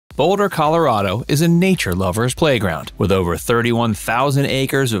Boulder, Colorado is a nature lover's playground. With over 31,000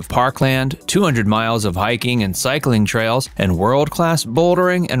 acres of parkland, 200 miles of hiking and cycling trails, and world-class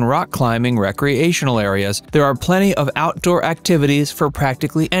bouldering and rock climbing recreational areas, there are plenty of outdoor activities for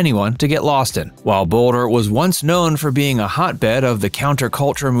practically anyone to get lost in. While Boulder was once known for being a hotbed of the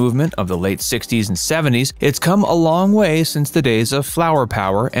counterculture movement of the late 60s and 70s, it's come a long way since the days of flower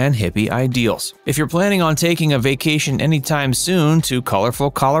power and hippie ideals. If you're planning on taking a vacation anytime soon to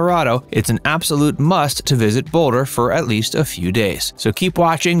colorful Colorado, it's an absolute must to visit Boulder for at least a few days. So keep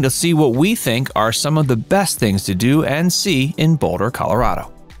watching to see what we think are some of the best things to do and see in Boulder,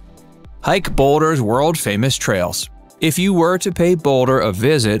 Colorado. Hike Boulder's world-famous trails. If you were to pay Boulder a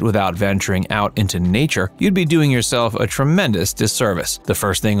visit without venturing out into nature, you'd be doing yourself a tremendous disservice. The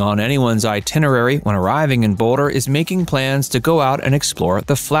first thing on anyone's itinerary when arriving in Boulder is making plans to go out and explore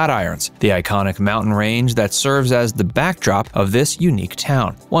the Flatirons, the iconic mountain range that serves as the backdrop of this unique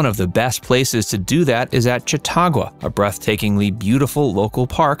town. One of the best places to do that is at Chautauqua, a breathtakingly beautiful local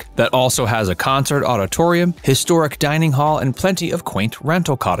park that also has a concert auditorium, historic dining hall, and plenty of quaint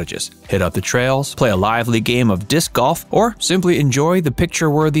rental cottages. Hit up the trails, play a lively game of disc golf, or simply enjoy the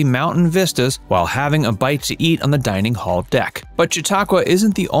picture-worthy mountain vistas while having a bite to eat on the dining hall deck. But Chautauqua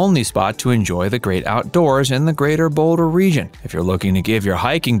isn't the only spot to enjoy the great outdoors in the greater Boulder region. If you're looking to give your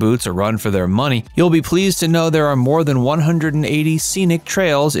hiking boots a run for their money, you'll be pleased to know there are more than 180 scenic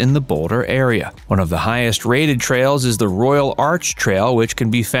trails in the Boulder area. One of the highest rated trails is the Royal Arch Trail, which can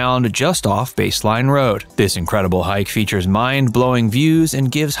be found just off Baseline Road. This incredible hike features mind-blowing views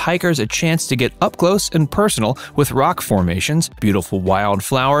and gives hikers a chance to get up close and personal with rock formations, beautiful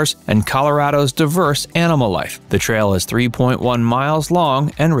wildflowers, and Colorado's diverse animal life. The trail is 3.1 miles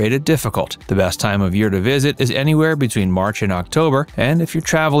long and rated difficult. The best time of year to visit is anywhere between March and October, and if you're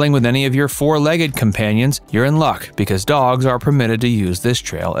traveling with any of your four-legged companions, you're in luck because dogs are permitted to use this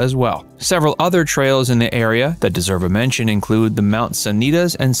trail as well. Several other trails in the area that deserve a mention include the Mount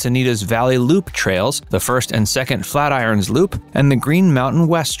Sanitas and Sanitas Valley Loop trails, the first and second Flatirons Loop, and the Green Mountain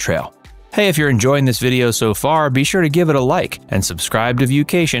West Trail. Hey, if you're enjoying this video so far, be sure to give it a like and subscribe to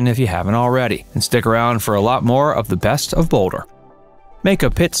Viewcation if you haven't already, and stick around for a lot more of the best of Boulder. Make a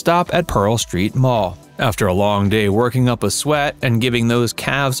pit stop at Pearl Street Mall. After a long day working up a sweat and giving those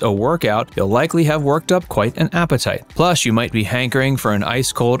calves a workout, you'll likely have worked up quite an appetite. Plus, you might be hankering for an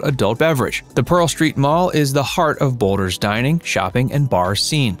ice-cold adult beverage. The Pearl Street Mall is the heart of Boulder's dining, shopping, and bar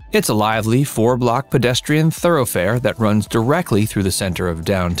scene. It's a lively 4-block pedestrian thoroughfare that runs directly through the center of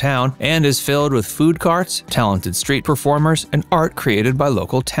downtown and is filled with food carts, talented street performers, and art created by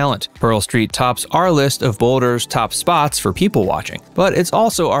local talent. Pearl Street tops our list of Boulder's top spots for people watching, but it's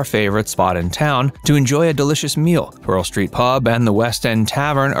also our favorite spot in town to enjoy a delicious meal. Pearl Street Pub and the West End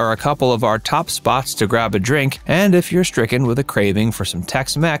Tavern are a couple of our top spots to grab a drink, and if you're stricken with a craving for some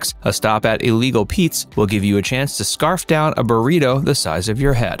Tex-Mex, a stop at Illegal Pete's will give you a chance to scarf down a burrito the size of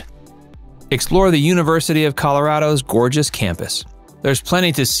your head. Explore the University of Colorado's gorgeous campus. There's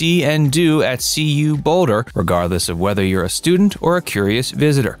plenty to see and do at CU Boulder, regardless of whether you're a student or a curious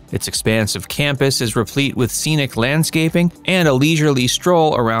visitor. Its expansive campus is replete with scenic landscaping, and a leisurely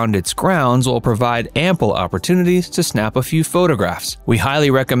stroll around its grounds will provide ample opportunities to snap a few photographs. We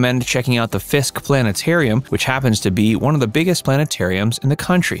highly recommend checking out the Fisk Planetarium, which happens to be one of the biggest planetariums in the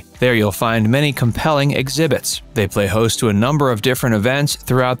country. There you'll find many compelling exhibits. They play host to a number of different events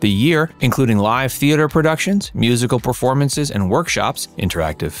throughout the year, including live theater productions, musical performances and workshops,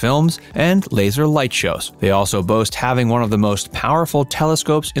 interactive films, and laser light shows. They also boast having one of the most powerful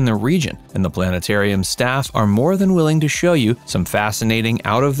telescopes in the region, and the planetarium staff are more than willing to show you some fascinating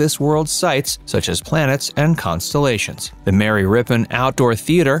out-of-this-world sights such as planets and constellations. The Mary Rippon Outdoor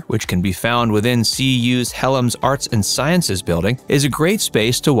Theater, which can be found within CU's Helms Arts and Sciences building, is a great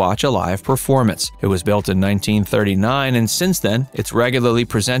space to watch a live performance. It was built in 1939, and since then, it's regularly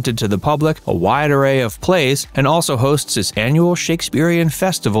presented to the public a wide array of plays and also hosts its annual Shakespearean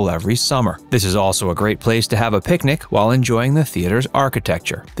Festival every summer. This is also a great place to have a picnic while enjoying the theater's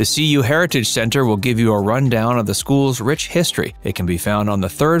architecture. The CU Heritage Center will give you a rundown of the school's rich history. It can be found on the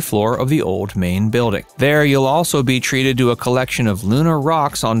 3rd floor of the old main building. There, you'll also be treated to a collection of lunar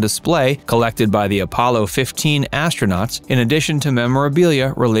rocks on display collected by the Apollo 15 astronauts, in addition to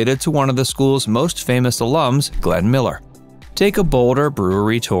memorabilia related to one of the school's most famous alums, Glenn Miller. Take a Boulder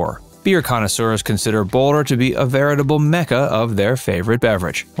Brewery tour. Beer connoisseurs consider Boulder to be a veritable mecca of their favorite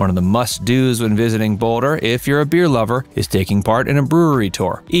beverage. One of the must-dos when visiting Boulder, if you're a beer lover, is taking part in a brewery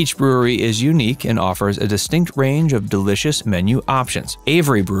tour. Each brewery is unique and offers a distinct range of delicious menu options.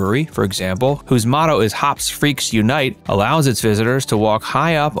 Avery Brewery, for example, whose motto is Hops Freaks Unite, allows its visitors to walk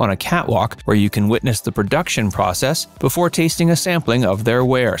high up on a catwalk where you can witness the production process before tasting a sampling of their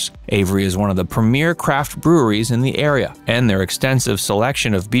wares. Avery is one of the premier craft breweries in the area, and their extensive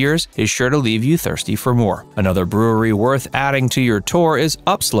selection of beers is sure to leave you thirsty for more. Another brewery worth adding to your tour is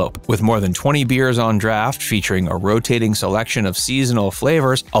Upslope, with more than 20 beers on draft featuring a rotating selection of seasonal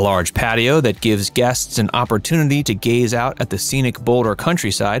flavors, a large patio that gives guests an opportunity to gaze out at the scenic Boulder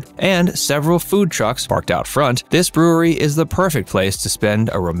countryside, and several food trucks parked out front. This brewery is the perfect place to spend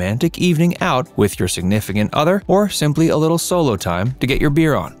a romantic evening out with your significant other or simply a little solo time to get your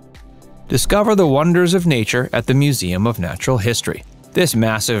beer on. Discover the wonders of nature at the Museum of Natural History. This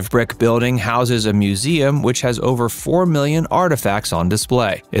massive brick building houses a museum which has over 4 million artifacts on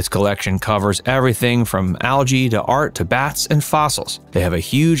display. Its collection covers everything from algae to art to bats and fossils. They have a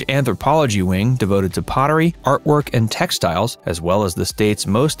huge anthropology wing devoted to pottery, artwork, and textiles, as well as the state's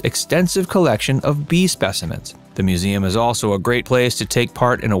most extensive collection of bee specimens. The museum is also a great place to take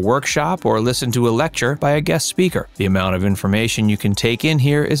part in a workshop or listen to a lecture by a guest speaker. The amount of information you can take in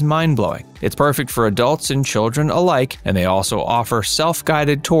here is mind-blowing. It's perfect for adults and children alike, and they also offer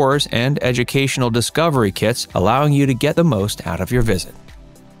self-guided tours and educational discovery kits, allowing you to get the most out of your visit.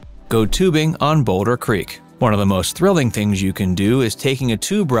 Go tubing on Boulder Creek. One of the most thrilling things you can do is taking a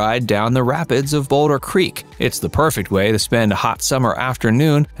tube ride down the rapids of Boulder Creek. It's the perfect way to spend a hot summer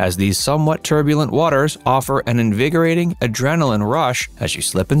afternoon, as these somewhat turbulent waters offer an invigorating adrenaline rush as you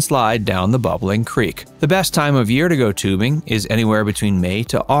slip and slide down the bubbling creek. The best time of year to go tubing is anywhere between May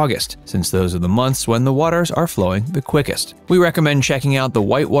to August, since those are the months when the waters are flowing the quickest. We recommend checking out the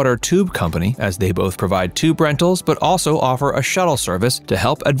Whitewater Tube Company, as they both provide tube rentals but also offer a shuttle service to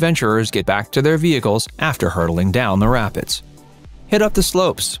help adventurers get back to their vehicles after hurtling down the rapids. Hit up the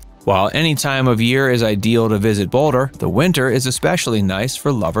slopes. While any time of year is ideal to visit Boulder, the winter is especially nice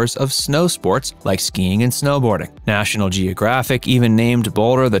for lovers of snow sports like skiing and snowboarding. National Geographic even named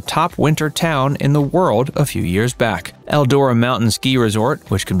Boulder the top winter town in the world a few years back. Eldora Mountain Ski Resort,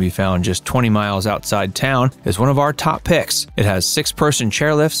 which can be found just 20 miles outside town, is one of our top picks. It has 6-person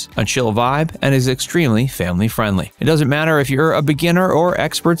chairlifts, a chill vibe, and is extremely family-friendly. It doesn't matter if you're a beginner or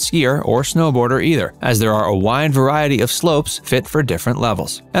expert skier or snowboarder either, as there are a wide variety of slopes fit for different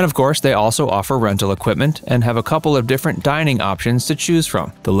levels. And of course, they also offer rental equipment and have a couple of different dining options to choose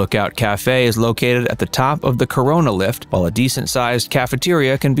from. The Lookout Cafe is located at the top of the Corona lift, while a decent-sized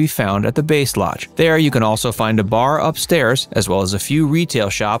cafeteria can be found at the base lodge. There you can also find a bar upstairs, as well as a few retail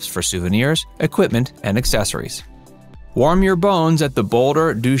shops for souvenirs, equipment, and accessories. Warm your bones at the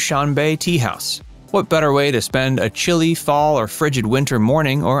Boulder Dushanbe Teahouse. What better way to spend a chilly fall or frigid winter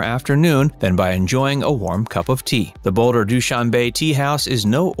morning or afternoon than by enjoying a warm cup of tea? The Boulder Dushanbe Teahouse is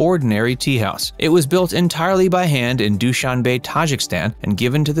no ordinary teahouse. It was built entirely by hand in Dushanbe, Tajikistan, and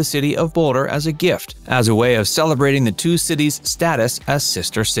given to the city of Boulder as a gift, as a way of celebrating the two cities' status as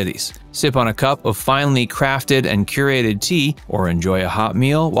sister cities. Sip on a cup of finely crafted and curated tea, or enjoy a hot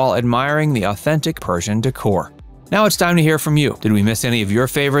meal while admiring the authentic Persian decor. Now it's time to hear from you. Did we miss any of your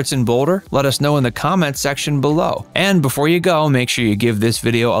favorites in Boulder? Let us know in the comments section below. And before you go, make sure you give this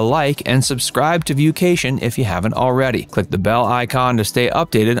video a like and subscribe to Viewcation if you haven't already. Click the bell icon to stay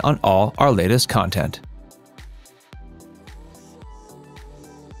updated on all our latest content.